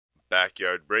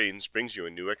Backyard Brains brings you a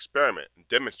new experiment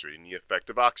demonstrating the effect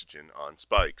of oxygen on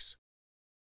spikes.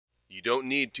 You don't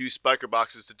need 2 spiker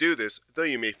boxes to do this, though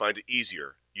you may find it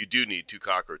easier. You do need 2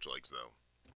 cockroach legs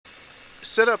though.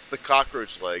 Set up the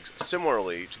cockroach legs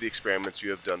similarly to the experiments you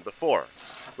have done before.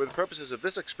 For the purposes of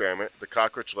this experiment, the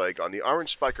cockroach leg on the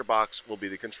orange spiker box will be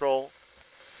the control,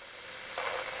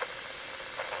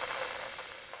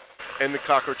 and the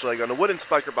cockroach leg on the wooden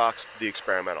spiker box the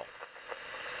experimental.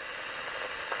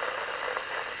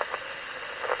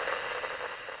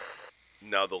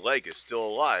 Now the leg is still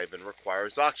alive and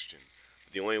requires oxygen.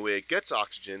 The only way it gets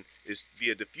oxygen is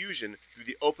via diffusion through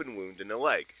the open wound in the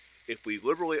leg. If we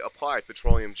liberally apply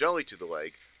petroleum jelly to the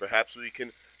leg, perhaps we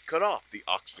can cut off the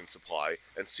oxygen supply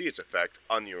and see its effect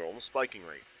on neuronal spiking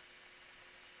rate.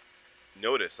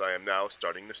 Notice I am now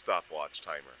starting the stopwatch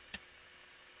timer.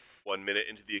 1 minute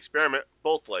into the experiment,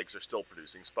 both legs are still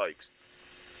producing spikes.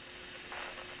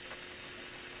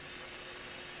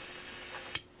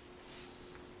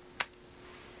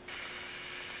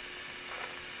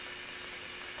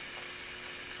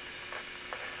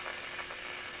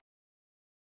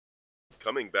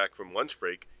 Coming back from lunch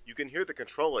break, you can hear the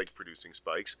control leg producing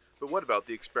spikes, but what about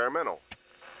the experimental?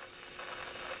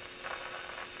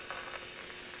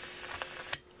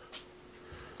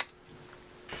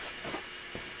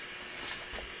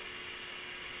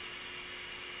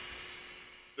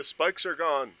 The spikes are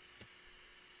gone.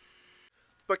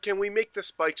 But can we make the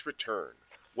spikes return?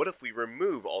 What if we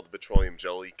remove all the petroleum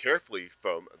jelly carefully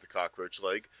from the cockroach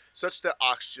leg, such that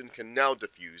oxygen can now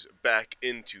diffuse back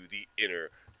into the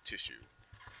inner tissue?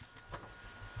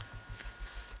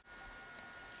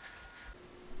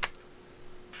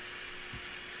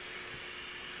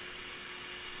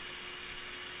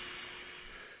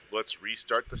 Let's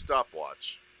restart the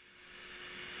stopwatch.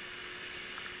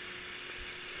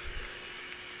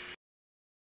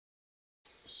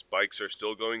 Spikes are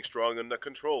still going strong in the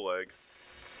control leg.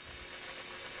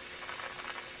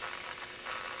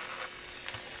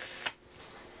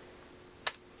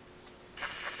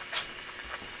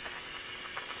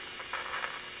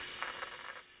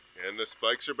 And the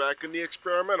spikes are back in the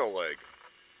experimental leg.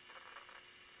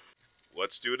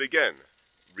 Let's do it again.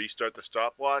 Restart the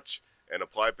stopwatch and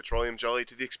apply petroleum jelly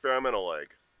to the experimental leg.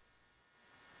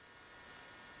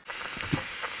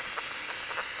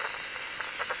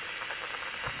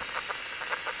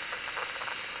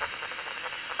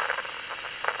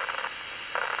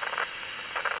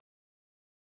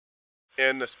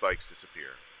 And the spikes disappear.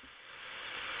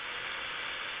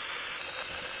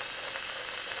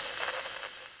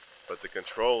 But the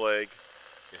control leg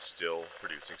is still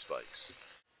producing spikes.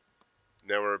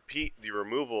 Now repeat the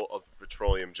removal of the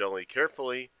petroleum jelly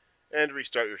carefully and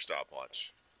restart your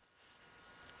stopwatch.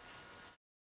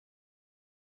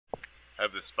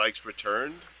 Have the spikes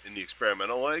returned in the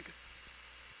experimental leg?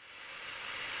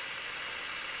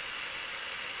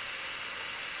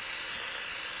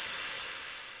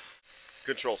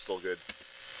 Control still good.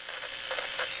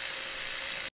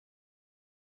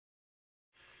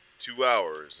 2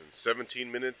 hours and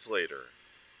 17 minutes later,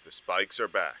 the spikes are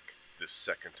back this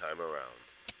second time around.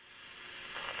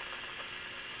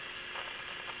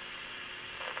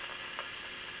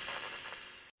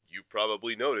 You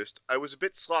probably noticed I was a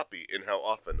bit sloppy in how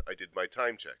often I did my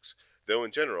time checks, though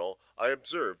in general I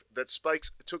observed that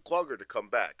spikes took longer to come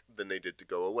back than they did to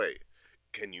go away.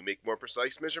 Can you make more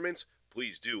precise measurements?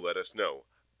 Please do let us know.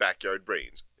 Backyard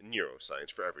Brains,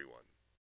 neuroscience for everyone.